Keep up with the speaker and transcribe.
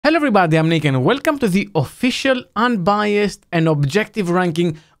Hello everybody, I'm Nick and welcome to the official, unbiased and objective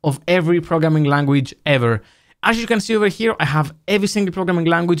ranking of every programming language ever. As you can see over here, I have every single programming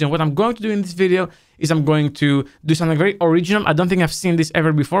language, and what I'm going to do in this video is I'm going to do something very original. I don't think I've seen this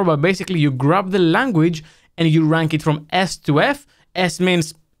ever before, but basically you grab the language and you rank it from S to F. S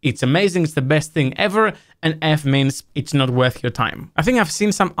means it's amazing, it's the best thing ever, and F means it's not worth your time. I think I've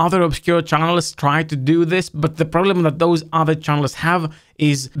seen some other obscure channels try to do this, but the problem that those other channels have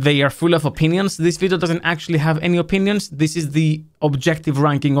is they are full of opinions. This video doesn't actually have any opinions. This is the objective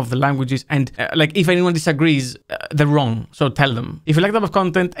ranking of the languages, and if anyone disagrees, they're wrong, so tell them. If you like that type of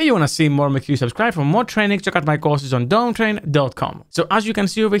content and you want to see more, make sure you subscribe. For more training, check out my courses on dotnet.com. So as you can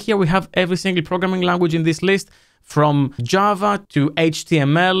see over here, we have every single programming language in this list, from Java to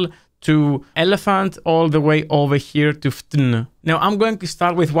HTML to Elephant, all the way over here to Ftn. Now, I'm going to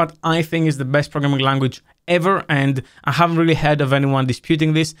start with what I think is the best programming language ever, and I haven't really heard of anyone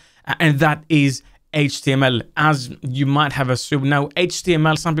disputing this, and that is HTML, as you might have assumed. Now,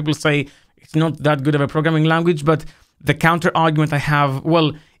 HTML, some people say it's not that good of a programming language, but the counter argument I have,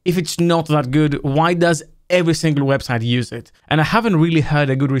 well, if it's not that good, why does every single website use it? And I haven't really heard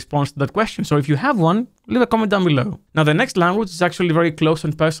a good response to that question. So if you have one, leave a comment down below. Now, the next language is actually very close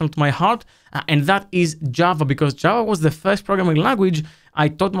and personal to my heart, and that is Java, because Java was the first programming language I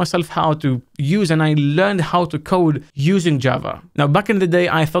taught myself how to use, and I learned how to code using Java. Now, back in the day,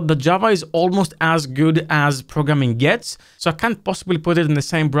 I thought that Java is almost as good as programming gets, so I can't possibly put it in the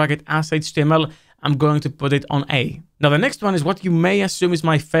same bracket as HTML. I'm going to put it on A. Now, the next one is what you may assume is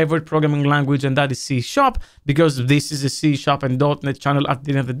my favorite programming language, and that is C#, because this is a C# and .NET channel at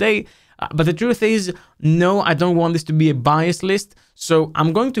the end of the day. But the truth is, no, I don't want this to be a biased list, so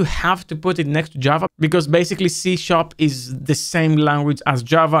I'm going to have to put it next to Java, because basically C# is the same language as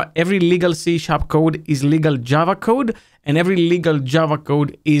Java. Every legal C# code is legal Java code, and every legal Java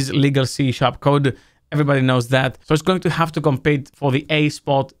code is legal C# code. Everybody knows that. So it's going to have to compete for the A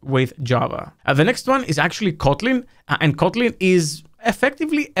spot with Java. The next one is actually Kotlin, and Kotlin is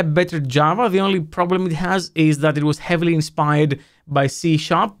effectively a better Java. The only problem it has is that it was heavily inspired by C#,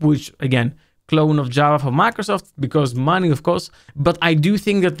 which, again, clone of Java for Microsoft, because money, of course. But I do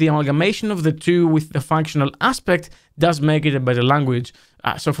think that the amalgamation of the two with the functional aspect does make it a better language.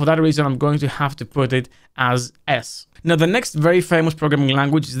 So for that reason, I'm going to have to put it as S. Now, the next very famous programming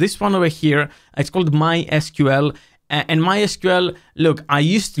language is this one over here. It's called MySQL. And MySQL, look, I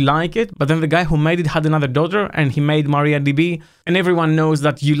used to like it, but then the guy who made it had another daughter, and he made MariaDB. And everyone knows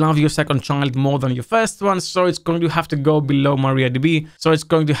that you love your second child more than your first one, so it's going to have to go below MariaDB. So it's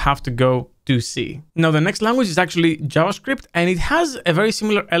going to have to go to C. Now, the next language is actually JavaScript, and it has a very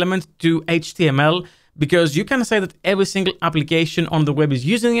similar element to HTML, because you can say that every single application on the web is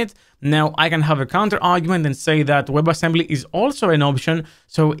using it. Now, I can have a counter argument and say that WebAssembly is also an option.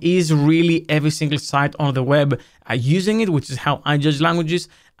 So is really every single site on the web using it, which is how I judge languages?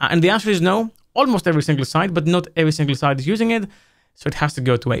 And the answer is no, almost every single site, but not every single site is using it. So it has to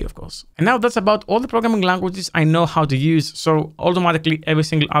go to A, of course. And now that's about all the programming languages I know how to use. So automatically every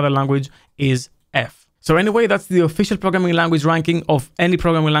single other language is F. So anyway, that's the official programming language ranking of any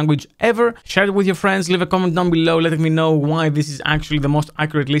programming language ever. Share it with your friends, leave a comment down below letting me know why this is actually the most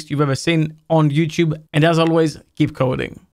accurate list you've ever seen on YouTube. And as always, keep coding.